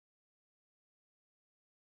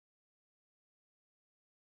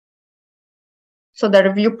So the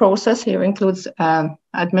review process here includes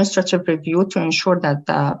administrative review to ensure that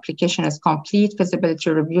the application is complete,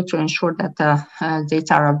 feasibility review to ensure that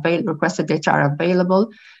the requested data are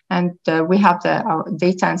available, and we have our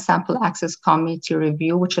data and sample access committee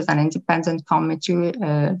review, which is an independent committee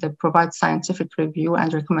that provides scientific review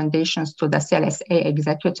and recommendations to the CLSA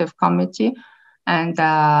executive committee, and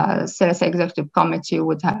the CLSA executive committee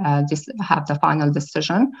would have the final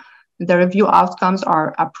decision. The review outcomes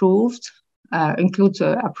are approved. Includes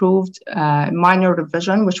approved minor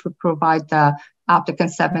revision, which would provide the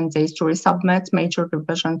applicant 7 days to resubmit, major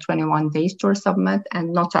revision 21 days to resubmit,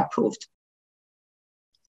 and not approved.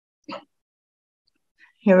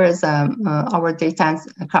 Here is our data and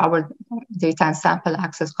sample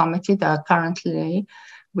access committee. Currently,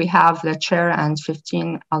 we have the chair and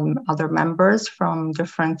 15 other members from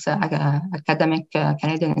different academic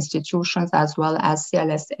Canadian institutions, as well as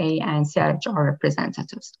CLSA and CIHR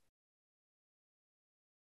representatives.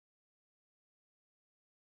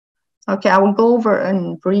 Okay, I will go over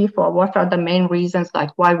in brief what are the main reasons,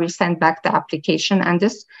 like why we send back the application. And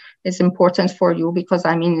this is important for you because,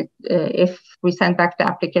 I mean, if we send back the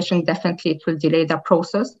application, definitely it will delay the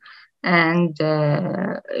process. And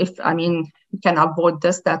if, I mean, we can avoid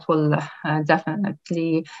this, that will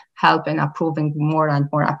definitely help in approving more and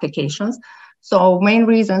more applications. So main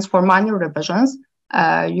reasons for minor revisions.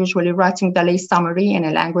 Usually writing the lay summary in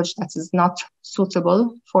a language that is not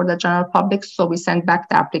suitable for the general public. So we send back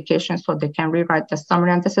the application so they can rewrite the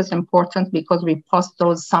summary. And this is important because we post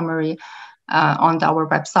those summary on our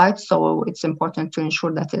website. So it's important to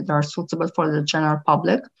ensure that they are suitable for the general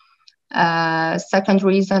public. Second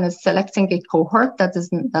reason is selecting a cohort that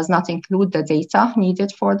does not include the data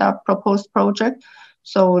needed for the proposed project.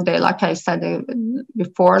 So they, like I said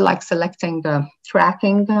before, like selecting the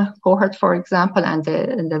tracking cohort, for example, and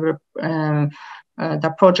the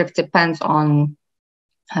project depends on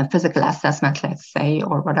physical assessment, let's say,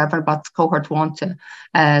 or whatever, but cohort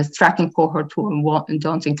tracking cohort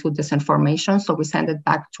don't include this information. So we send it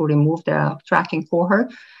back to remove the tracking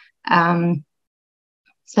cohort.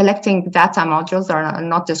 Selecting data modules are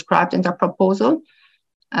not described in the proposal.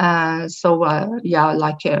 Including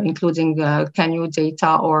CANU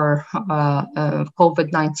data or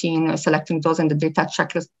COVID-19, selecting those in the data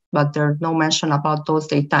checklist, but there's no mention about those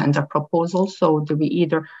data in the proposal. So we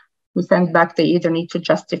send back, they either need to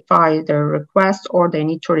justify their request or they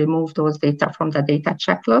need to remove those data from the data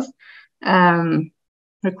checklist.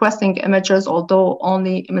 Requesting images, although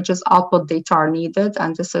only images output data are needed,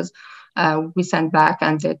 and this is we send back,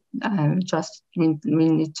 and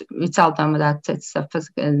we tell them that it's a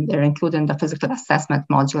physical, they're including the physical assessment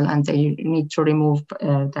module, and they need to remove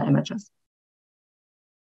the images.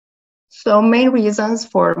 So main reasons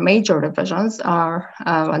for major revisions are,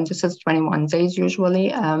 and this is 21 days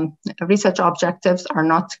usually, research objectives are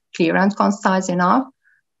not clear and concise enough.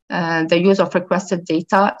 The use of requested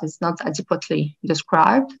data is not adequately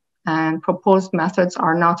described, and proposed methods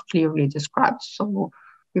are not clearly described. So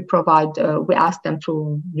we ask them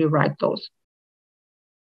to rewrite those.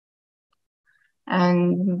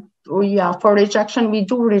 And for rejection, we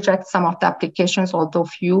do reject some of the applications, although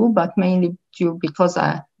few, but mainly because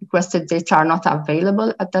requested data are not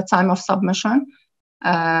available at the time of submission,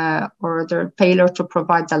 or their failure to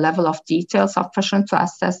provide the level of detail sufficient to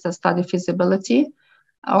assess the study feasibility.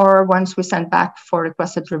 Or once we send back for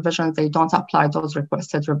requested revisions, they don't apply those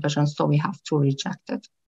requested revisions, so we have to reject it.